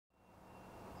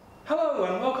Hello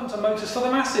and welcome to Motors for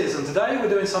the Masses, and today we're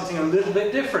doing something a little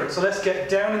bit different, so let's get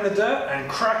down in the dirt and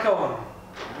crack on.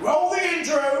 Roll the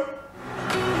intro!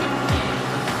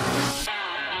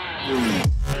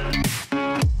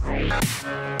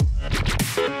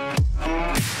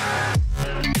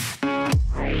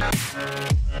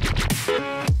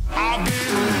 I've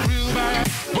been a real bad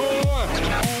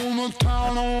boy on the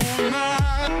town all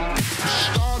night.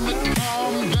 Starting to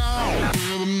calm down with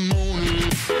the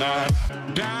morning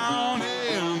light down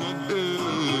in the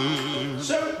dirt.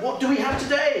 So, what do we have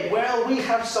today? Well, we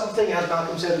have something, as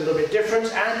Malcolm said, a little bit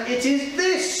different, and it is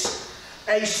this!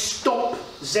 A Stomp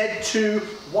Z2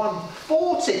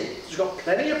 140. It's got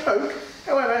plenty of poke,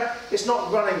 however, it's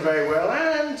not running very well,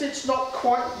 and it's not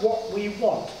quite what we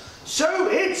want. So,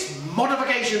 it's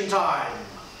modification time!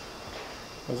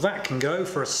 Well, that can go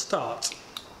for a start.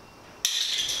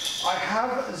 I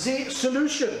have the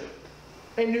solution,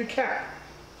 a new cap.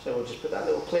 So we'll just put that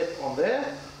little clip on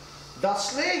there.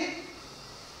 Thusly,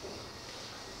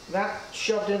 that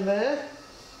shoved in there.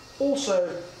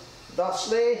 Also,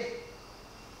 thusly,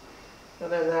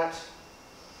 and then that.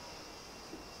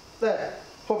 There,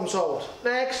 problem solved.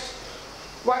 Next.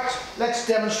 Right, let's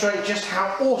demonstrate just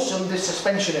how awesome this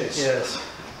suspension is. Yes,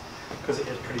 because it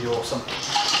is pretty awesome.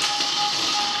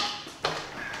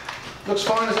 Looks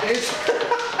fine as it is.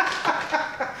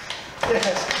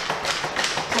 Yes.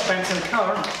 It's not bouncing the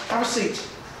car, isn't it? Have a seat.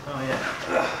 Oh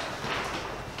yeah.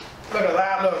 Look at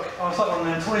that, look. Oh, it's like one of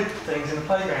them toy things in the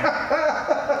playground.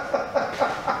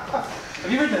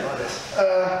 Have you ridden it like this?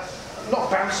 Not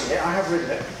bouncing it, I have ridden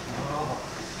it. Oh,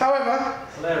 However,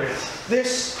 it's hilarious.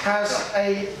 this has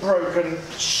a broken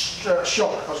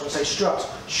shock. I was going to say strut.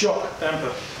 Shock.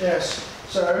 Damper. Yes.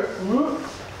 So, whoop,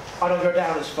 I don't go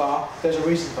down as far. There's a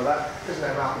reason for that, isn't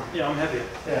there, Malcolm? Yeah, I'm heavier.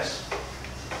 Yes.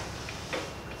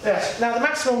 Yes. Now, the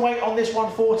maximum weight on this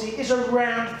 140 is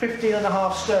around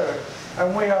 15.5 stone.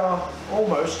 And we are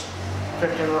almost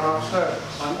 15.5 stone.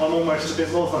 I'm almost a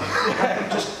bit more than Yeah,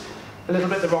 just a little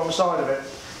bit the wrong side of it.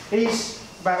 He's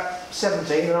about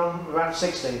 17 and I'm about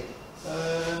 16.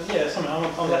 yeah, something.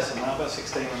 I'm less than that, about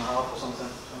 16 and a half or something.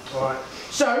 Alright.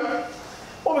 So,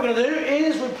 what we're going to do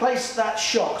is replace that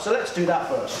shock. So let's do that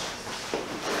first.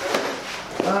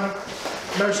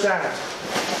 No stand.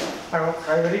 Hang on,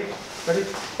 are you ready? Ready?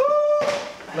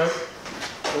 No.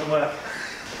 Doesn't work.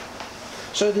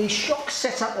 So the shock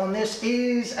setup on this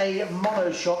is a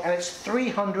mono shock and it's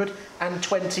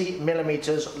 320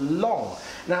 millimeters long.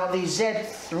 Now the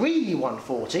Z3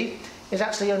 140 is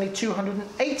actually only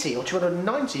 280 or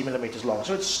 290 millimeters long,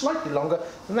 so it's slightly longer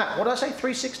than that. What did I say?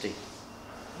 360?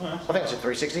 Well, I think it's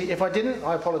 360. If I didn't,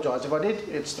 I apologise. If I did,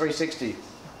 it's 360.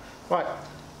 Right.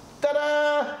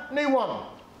 Ta-da! New one.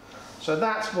 So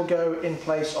that will go in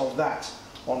place of that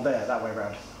on there, that way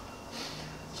around.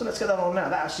 So let's get that on now.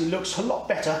 That actually looks a lot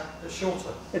better. it's shorter.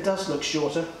 It does look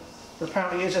shorter. But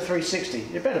apparently it is a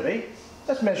 360. It better be.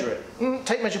 Let's measure it.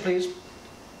 Take measure, please.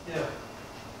 Yeah.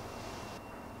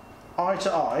 Eye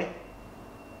to eye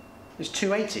is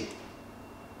 280.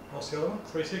 What's the other one?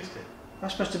 360.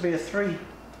 That's supposed to be a 3.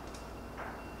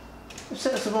 It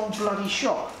says the wrong bloody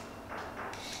shock.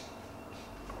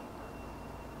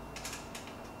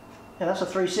 Yeah, that's a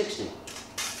 360.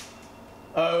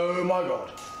 Oh my god.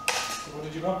 What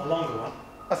did you want? A longer one?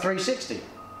 A 360.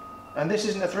 And this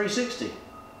isn't a 360.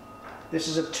 This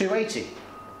is a 280.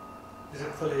 Is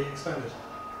it fully expanded?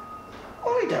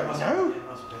 I don't know. It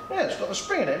must be. Yeah, it's got a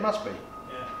spring in it, it must be.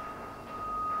 Yeah.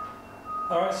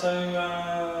 Alright, so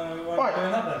why are Right. you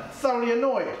doing that then? Thoroughly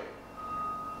annoyed.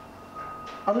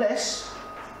 Unless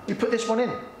we put this one in.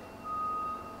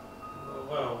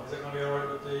 Well, is it going to be alright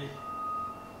with the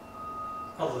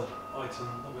other item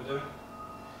that we're doing?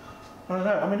 I don't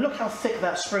know. I mean, look how thick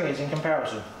that spring is in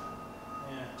comparison.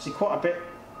 Yeah. See, quite a bit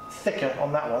thicker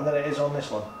on that one than it is on this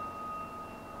one.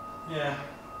 Yeah.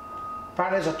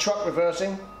 Apparently there's a truck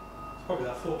reversing. It's probably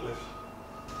that forklift.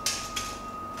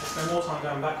 I spend more time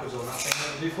going backwards on that thing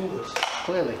than I do forwards.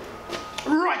 Clearly.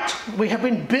 Right, we have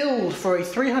been billed for a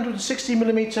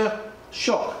 360mm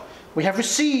shock. We have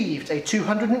received a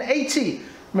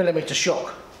 280mm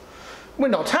shock. We're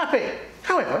not happy.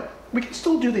 However, we can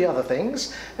still do the other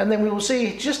things, and then we will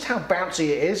see just how bouncy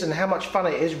it is and how much fun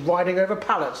it is riding over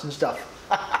pallets and stuff.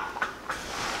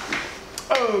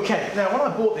 Okay, now when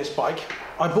I bought this bike,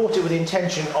 I bought it with the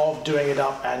intention of doing it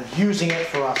up and using it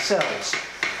for ourselves.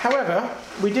 However,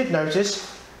 we did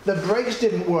notice the brakes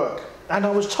didn't work, and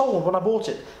I was told when I bought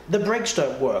it, the brakes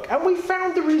don't work, and we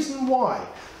found the reason why.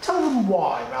 Tell them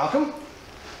why, Malcolm.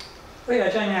 Well, yeah,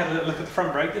 Jamie had a little look at the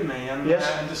front brake, didn't he? And, Yes.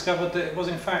 And discovered that it was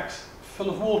in fact full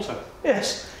of water.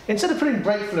 Yes, instead of putting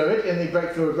brake fluid in the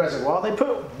brake fluid reservoir, they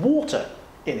put water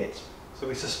in it. So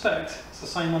we suspect it's the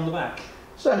same on the back.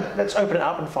 So let's open it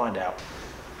up and find out.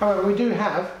 However, we do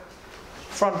have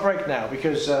front brake now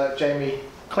because Jamie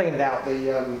cleaned out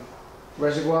the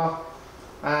reservoir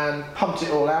and pumped it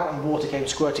all out and water came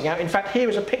squirting out. In fact, here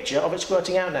is a picture of it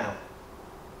squirting out now.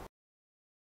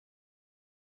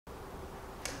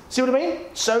 See what I mean?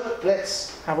 So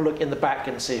let's have a look in the back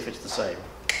and see if it's the same.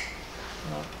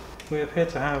 We appear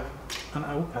to have an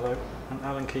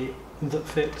Allen key that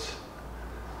fits.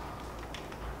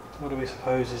 What do we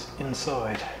suppose is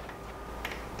inside?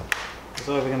 It's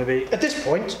either going to be... At this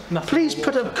point, please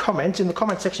put a comment in the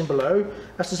comment section below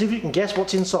as to see if you can guess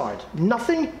what's inside.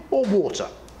 Nothing or water?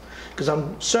 Because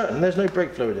I'm certain there's no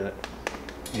brake fluid in it.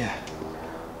 Yeah.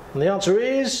 And the answer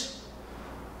is...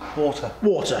 water.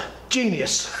 Water.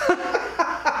 Genius.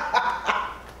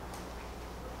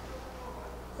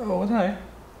 Oh, I don't know.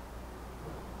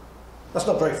 That's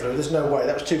not brake fluid, there's no way,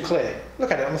 that was too clear.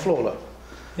 Look at it on the floor, look.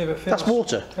 Yeah, but that's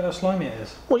water. Feel how slimy it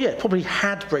is. Well, yeah, it probably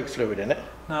had brake fluid in it.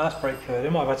 No, that's brake fluid.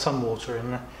 It might have had some water in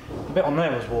there. The bit on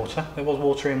there was water. There was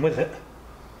water in with it.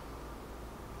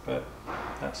 But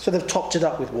that's... So they've topped it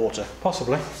up with water?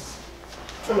 Possibly.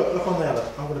 So look on there,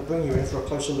 look. I'm going to bring you in for a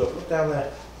closer look. Look down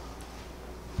there.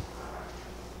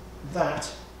 That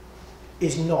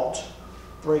is not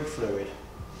brake fluid.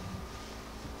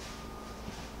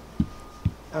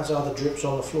 As are the drips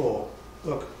on the floor.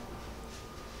 Look.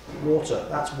 Water,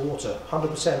 that's water.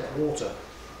 100% water.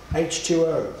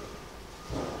 H2O.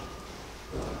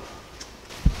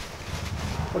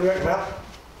 What do you reckon, Mal?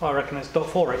 I reckon it's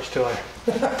 .4 H2O.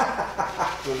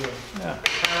 Brilliant. Yeah.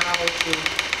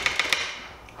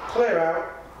 Clear out.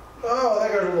 Oh,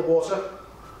 there goes all the water.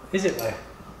 Is it though?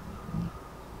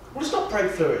 Well, it's not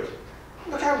brake fluid.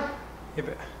 Look how... Yeah,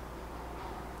 but...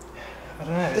 I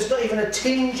don't know. There's not even a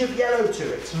tinge of yellow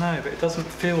to it. No, but it doesn't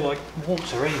feel like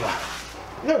water either.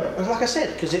 No, like I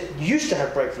said, because it used to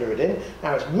have brake fluid in,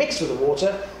 now it's mixed with the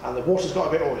water, and the water's got a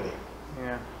bit oily.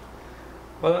 Yeah.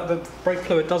 Well, the brake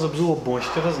fluid does absorb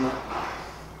moisture, doesn't it?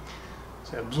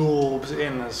 So it absorbs it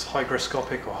in as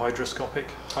hygroscopic or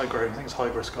hydroscopic. I think it's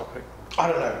hygroscopic. I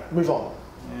don't know. Move on.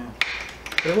 Yeah.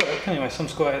 But it worked anyway, some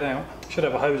squirted out. Should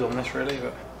have a hose on this really,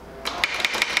 but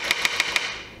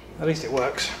at least it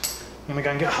works. I'm going to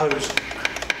go and get a hose.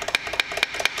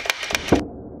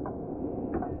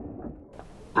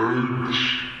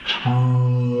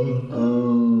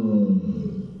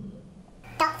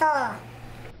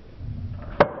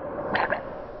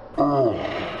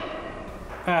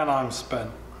 And I'm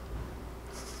spent.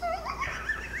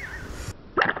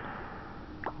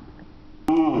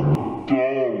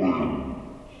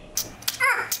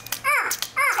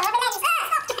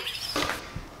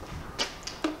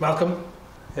 Malcolm,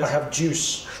 yes? I have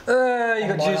juice. You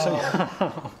got juice on your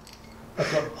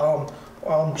I've got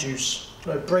arm juice.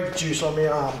 No, brake juice on my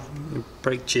arm.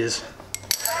 Brake jizz.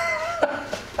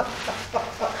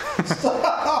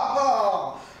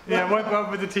 Yeah, wipe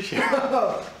up with the tissue.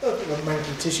 The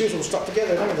mountain tissues all stuck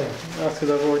together and everything. That's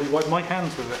because I've already wiped my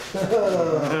hands with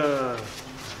it.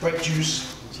 Brake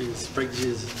juice. Jizz, brake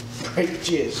jizz. Brake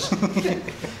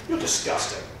jizz. You're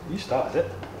disgusting. You started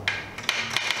it.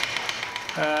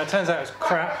 Turns out it's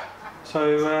crap,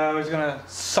 so we're just going to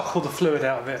suck all the fluid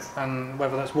out of it, and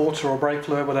whether that's water or brake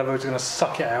fluid, whatever, we're just going to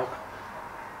suck it out.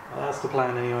 Well, that's the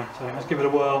plan anyway, so let's give it a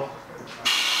whirl.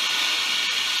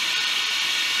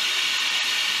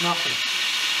 Nothing.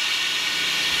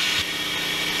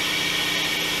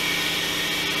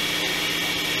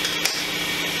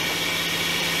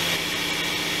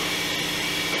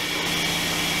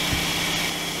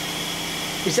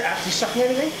 Is it actually sucking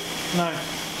anything? No.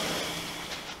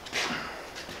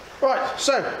 Right,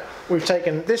 so we've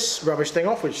taken this rubbish thing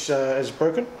off, which is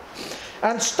broken,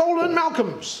 and stolen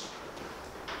Malcolm's.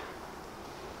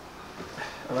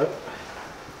 Hello.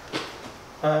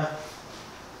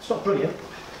 It's not brilliant.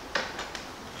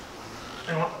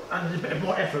 Hang on, I need a bit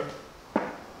more effort.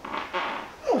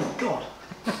 Oh God,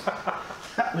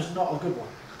 that was not a good one.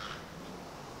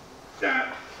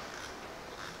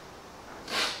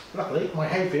 Luckily, my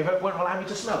hay fever won't allow me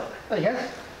to smell it. There you go.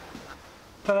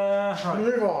 Right.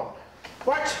 Move on.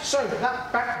 Right, so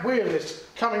that back wheel is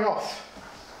coming off.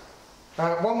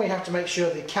 One, we have to make sure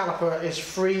the caliper is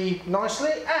free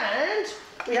nicely, and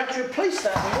we have to replace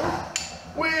that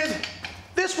wheel with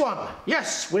this one.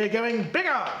 Yes, we're going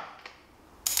bigger.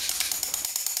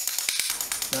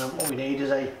 What we need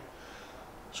is a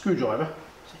screwdriver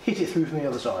to hit it through from the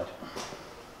other side,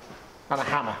 and a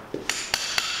hammer.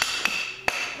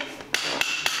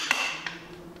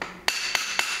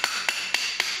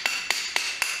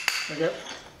 There you go.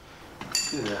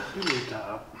 Yeah, you leave that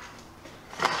up.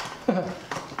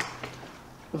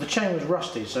 Well, the chain was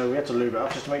rusty, so we had to lube it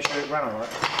up just to make sure it ran alright.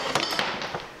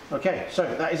 Okay, so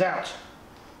that is out.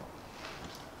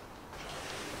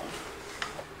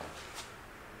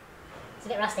 It's a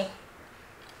bit rusty.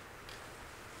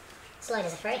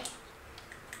 Sliders are free.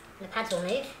 The pads will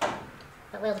move,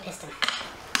 but will the piston.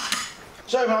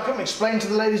 So Malcolm, explain to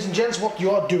the ladies and gents what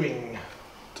you are doing.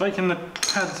 Taking the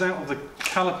pads out of the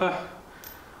caliper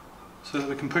so that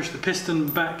we can push the piston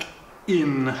back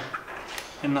in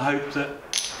the hope that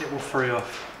it will free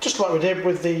off. Just like we did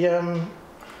with the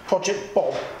Project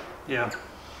Bob. Yeah.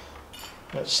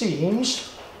 It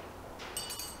seems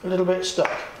a little bit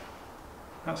stuck.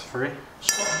 That's free.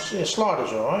 Yeah,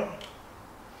 slider's alright.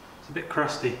 It's a bit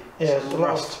crusty. Yeah, there's a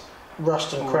lot of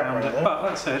rust and crap around there. But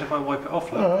that said, if I wipe it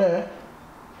off, look. Oh yeah.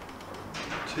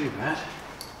 Too bad.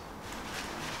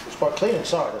 It's quite clean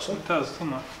inside, actually. It does,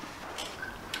 doesn't it?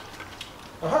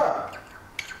 Aha!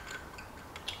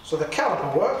 So the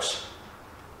caliper works.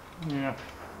 Yeah.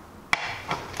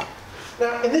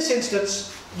 Now, in this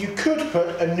instance, you could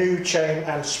put a new chain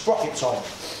and sprockets on.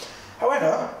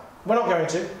 However, we're not going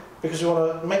to, because we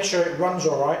want to make sure it runs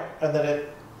alright and that it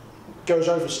goes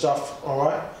over stuff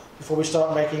alright before we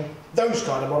start making those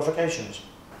kind of modifications.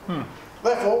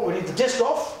 Therefore, we need the disc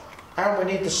off and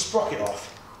we need the sprocket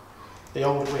off, the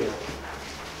old wheel.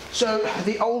 So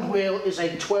the old wheel is a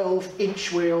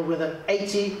 12-inch wheel with an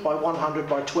 80 by 100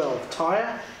 by 12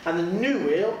 tyre, and the new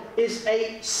wheel is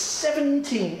a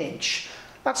 17-inch.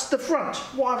 That's the front.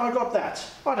 Why have I got that?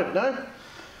 I don't know.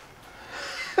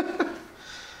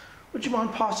 Would you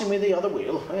mind passing me the other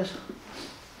wheel? Yes.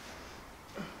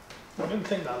 I didn't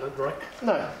think that looked right.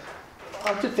 No,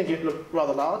 I did think it looked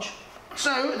rather large.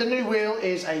 So the new wheel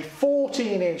is a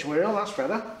 14-inch wheel. That's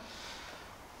better.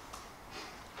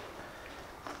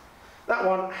 That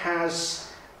one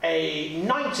has a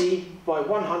 90 by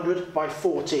 100 by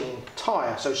 14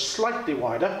 tyre, so slightly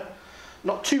wider,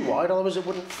 not too wide, otherwise it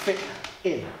wouldn't fit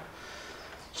in.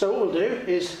 So what we'll do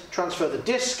is transfer the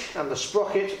disc and the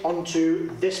sprocket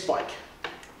onto this bike.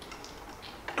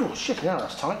 Oh shit, now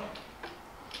that's tight.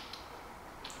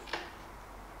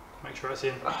 Make sure it's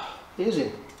in. It is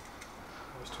in.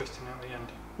 I was twisting out the end.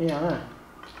 Yeah, I know.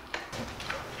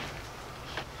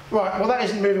 Right, well that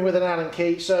isn't moving with an Allen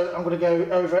key, so I'm going to go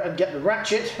over and get the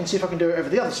ratchet and see if I can do it over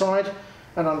the other side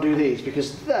and undo these,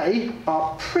 because they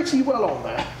are pretty well on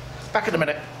there. Back in a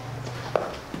minute.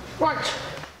 Right,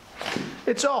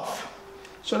 it's off,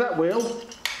 so that wheel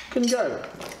can go.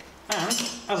 And,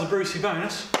 as a Brucey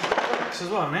bonus, brakes as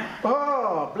well now.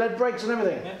 Oh, bled brakes and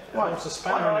everything. Yeah, right, it's a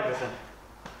spanner and everything.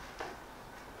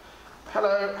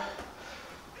 Hello.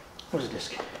 Where's the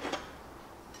disc? Is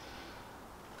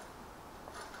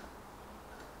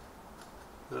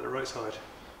that the right side?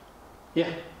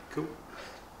 Yeah. Cool.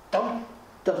 Don't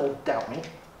double doubt me.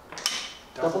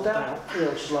 Double doubt?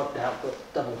 Yeah, slug doubt,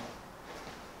 but double.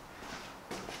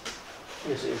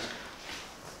 Yes, it is.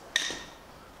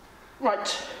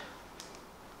 Right.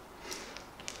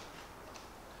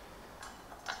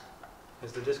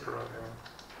 Is the disc right there?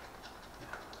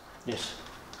 Yes.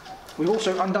 We've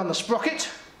also undone the sprocket,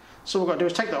 so what we've got to do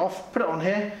is take that off, put it on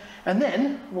here, and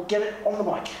then we'll get it on the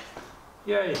bike.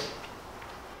 Yay!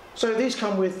 So these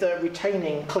come with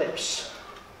retaining clips.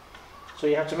 So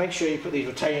you have to make sure you put these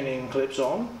retaining clips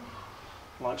on,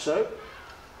 like so.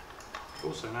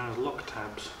 Also known as lock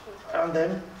tabs. And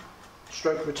then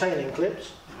stroke retaining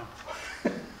clips.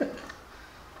 Yeah.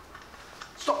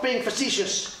 Stop being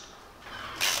facetious.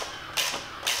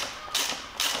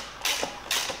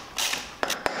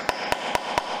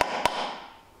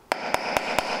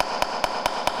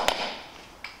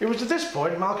 It was at this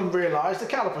point Malcolm realised the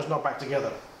caliper's not back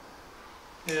together.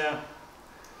 Yeah.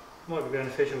 Might be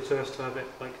beneficial to us to have it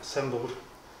like assembled,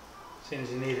 seeing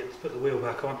as you need it to put the wheel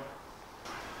back on.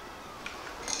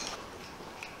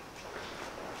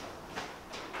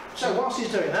 So whilst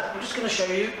he's doing that, I'm just going to show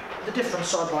you the difference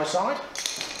side by side.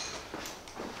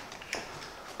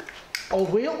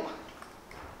 Old wheel,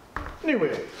 new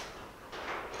wheel.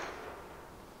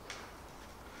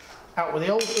 Out with the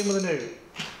old, in with the new.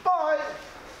 Bye!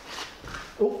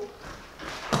 Oh.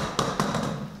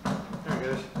 There it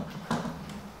goes.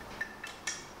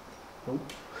 Oh.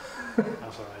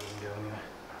 That's alright, it doesn't go anywhere.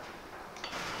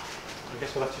 I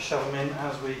guess we'll have to shove them in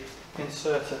as we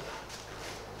insert it.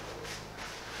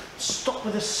 Stop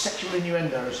with the sexual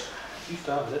innuendos. You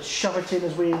started it. Shove it in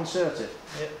as we insert it.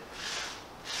 Yep.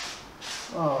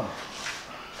 Oh.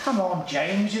 Come on,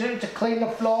 James, you don't need to clean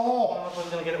the floor. Well, I was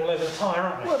going to get it all over the tyre,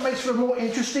 aren't we? Well, it makes for a more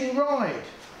interesting ride.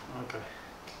 Okay.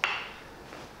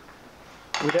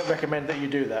 We don't recommend that you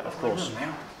do that, of course.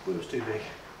 Now, wheel's too big.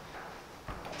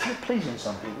 It's not pleasing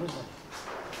some people, isn't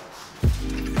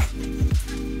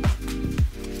it?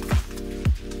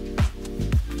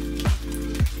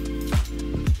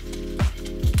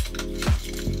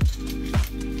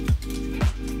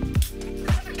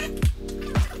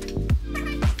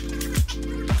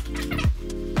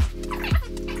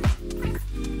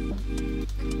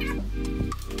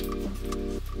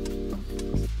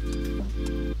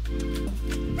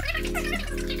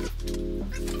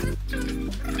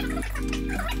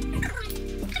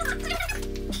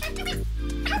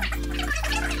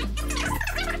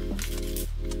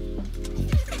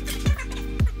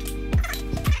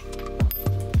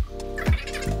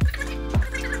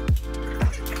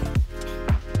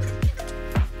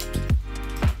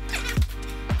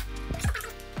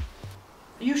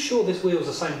 Are you sure this wheel's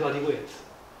the same bloody width?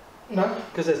 No.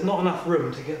 Because there's not enough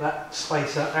room to get that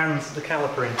spacer and the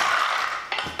caliper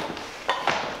in.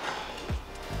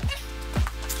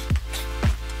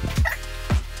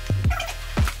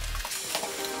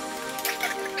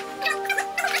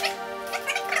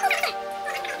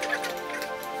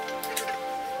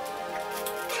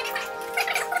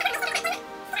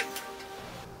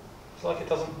 It's like it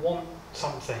doesn't want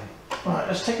something. Right,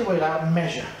 let's take the wheel out and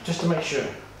measure, just to make sure.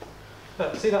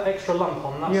 Look, see that extra lump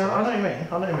on that Yeah, side? I know what you mean,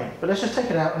 I know what you mean. But let's just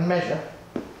take it out and measure,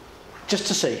 just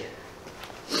to see.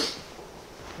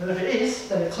 And if it is,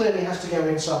 then it clearly has to go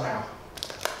in somehow.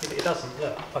 Yeah, but it doesn't,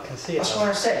 look, I can see it. That's why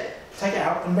I said, take it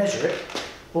out and measure it.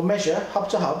 We'll measure hub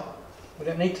to hub. We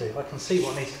don't need to, I can see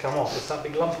what needs to come off. It's that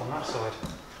big lump on that side.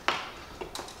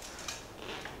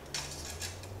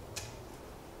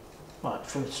 Right,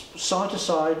 from side to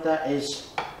side, that is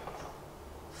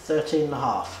 13 and a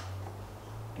half.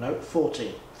 No,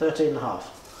 14. 13 and a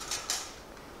half.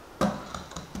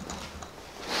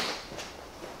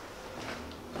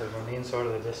 So on the inside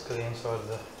of the disc to the inside of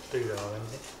the doodah,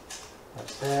 isn't it?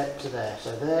 That's there to there.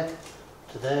 So there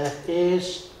to there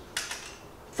is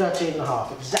 13 and a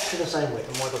half. Exactly the same width.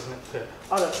 And why doesn't it fit?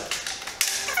 I don't know.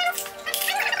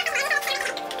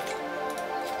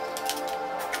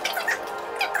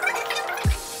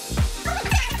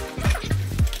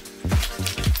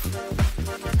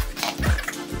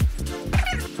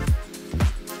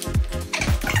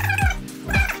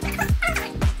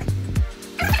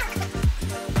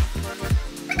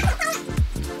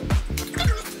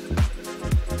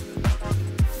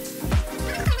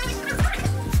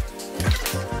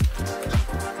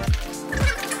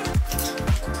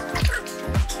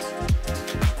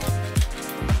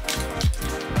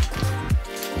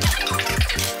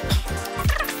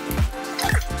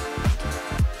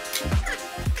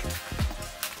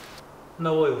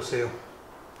 No oil seal.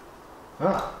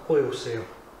 Ah, Oil seal.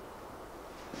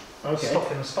 okay.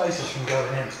 Stopping the spacers from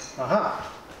going in.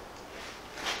 Aha.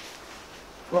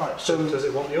 Right, So so does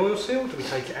it want the oil seal? Do we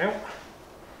take it out?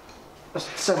 that's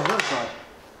the same on the other side.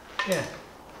 Yeah.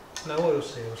 No oil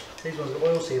seals. These ones are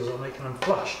oil seals are making them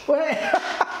flush. Wait.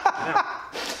 Now,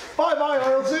 Bye bye,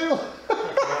 oil seal.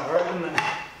 that's about right, isn't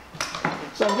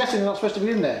it? So I'm guessing they're not supposed to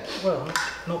be in there. Well,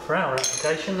 not for our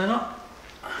application, they're not.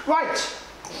 Right.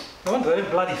 I wonder if they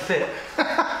don't bloody fit.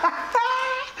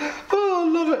 Oh, I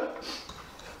love it.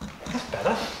 That's better.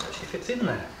 Actually fits in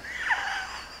there.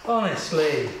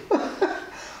 Honestly.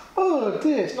 Oh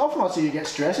dear, it's not often I see you get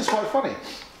stressed, it's quite funny.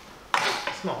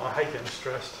 It's not, I hate getting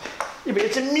stressed. Yeah, but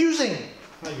it's amusing.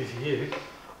 Maybe for you.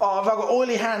 Oh, I've got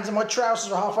oily hands and my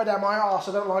trousers are halfway down my arse,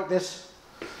 I don't like this.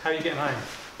 How are you getting home?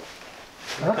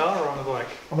 In Huh? the car or on the bike?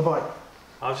 On the bike.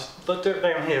 I'll just do it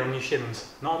down here on your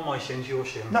shins. Not on my shins, your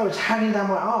shins. No, it's hanging down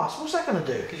my arse. What's that going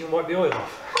to do? Because you can wipe the oil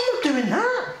off. I'm not doing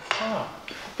that. Ah,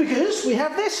 Because we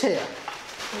have this here.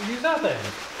 well, use that then.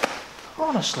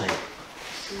 Honestly.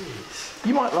 Jeez.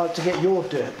 You might like to get your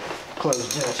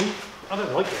clothes dirty. I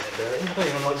don't like getting it dirty. I don't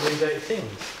even like doing dirty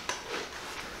things.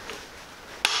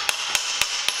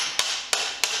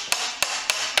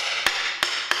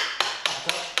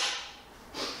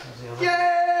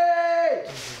 Yay!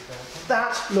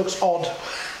 That looks odd.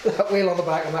 That wheel on the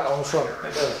back and that on the front.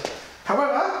 It does.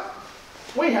 However,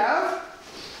 we have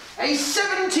a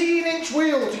 17-inch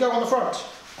wheel to go on the front.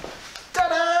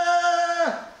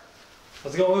 Ta-da!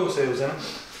 Has it got oil seals in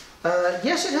it?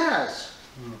 Yes, it has.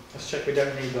 Let's check we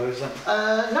don't need those then.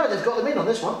 No, they've got them in on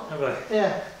this one. Have they?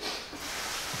 Yeah.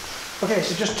 Okay,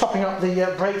 so just topping up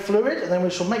the brake fluid, and then we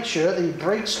shall make sure the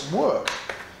brakes work.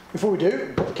 Before we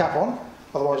do, put the cap on,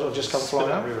 otherwise it'll just come Spin flying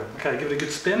it out. everywhere. Okay, give it a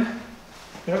good spin.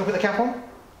 You're not going to put the cap on?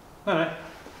 No, no.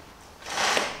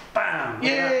 Bam! Look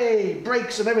at Yay!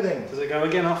 Brakes and everything. that. Does it go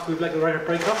again after we've let the rate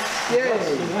brake off? Yay!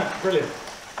 Look at that. Brilliant.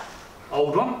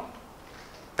 Old one.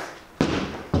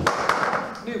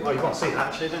 New. Oh, you can't see that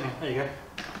actually, don't you? There you go.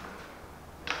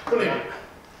 Brilliant.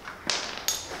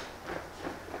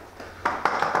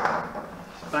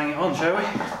 Bang it on, shall we?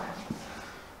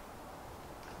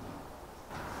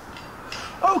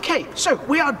 Okay, so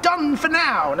we are done for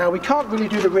now. Now we can't really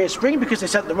do the rear spring because they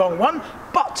sent the wrong one,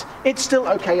 but it's still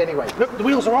okay anyway. Look, the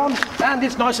wheels are on and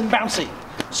it's nice and bouncy.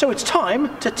 So it's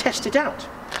time to test it out.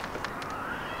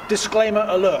 Disclaimer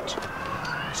alert.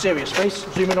 Serious face,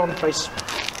 zoom in on face.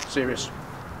 Serious.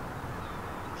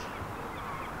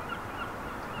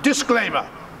 Disclaimer.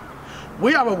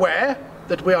 We are aware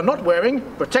that we are not wearing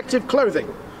protective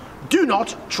clothing. Do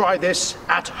not try this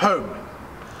at home.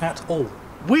 At all.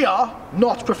 We are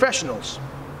not professionals.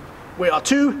 We are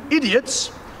two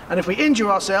idiots, and if we injure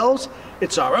ourselves,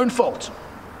 it's our own fault.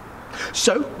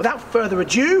 So, without further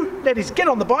ado, ladies, get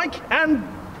on the bike and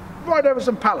ride over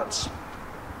some pallets.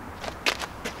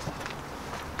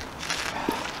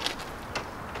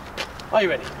 Are you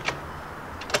ready?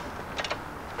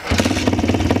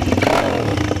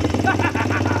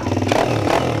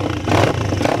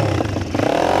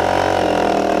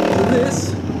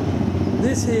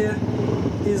 This here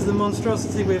is the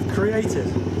monstrosity we've created.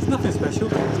 It's nothing special,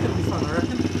 but it's going to be fun, I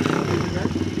reckon. Here we go.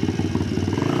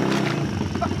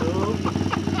 Oh.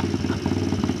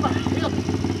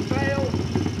 Fail.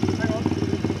 Hang on.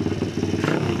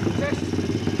 Test.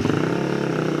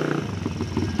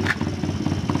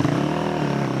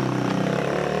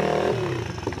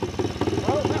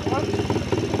 Oh, that one.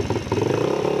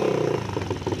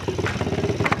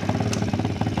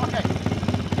 Okay.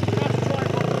 Let's try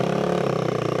one.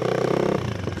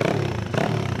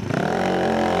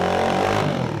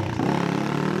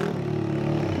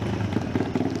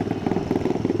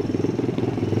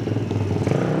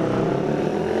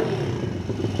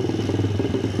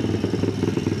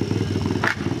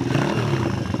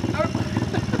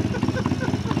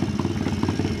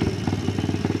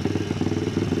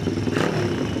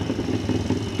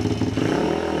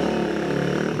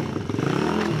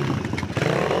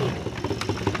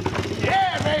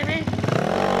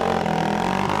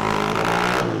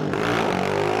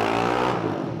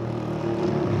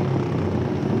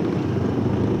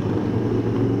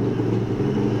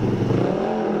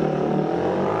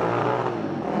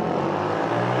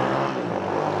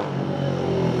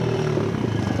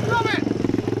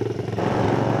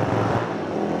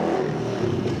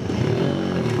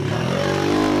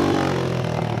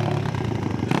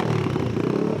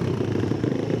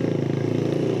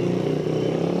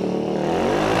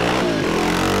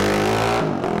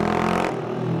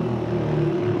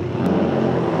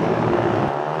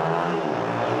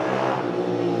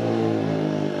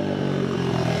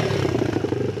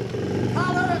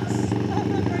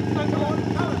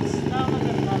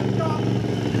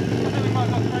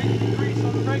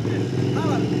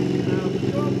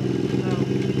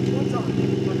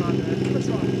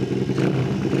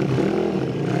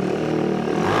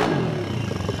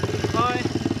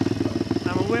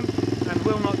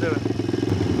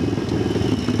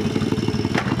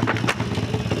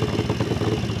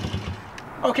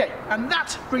 Okay, and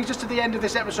that brings us to the end of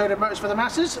this episode of Motors for the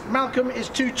Masses. Malcolm is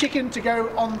too chicken to go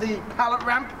on the pallet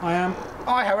ramp. I am.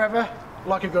 I, however,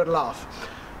 like a good laugh.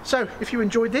 So, if you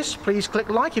enjoyed this, please click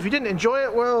like. If you didn't enjoy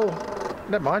it, well,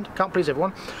 never mind, can't please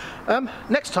everyone.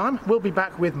 Next time, we'll be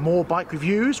back with more bike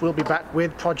reviews. We'll be back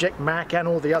with Project Mac and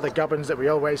all the other gubbins that we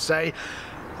always say.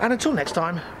 And until next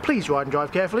time, please ride and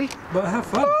drive carefully. But have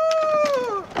fun.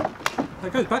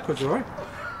 That goes backwards, all right?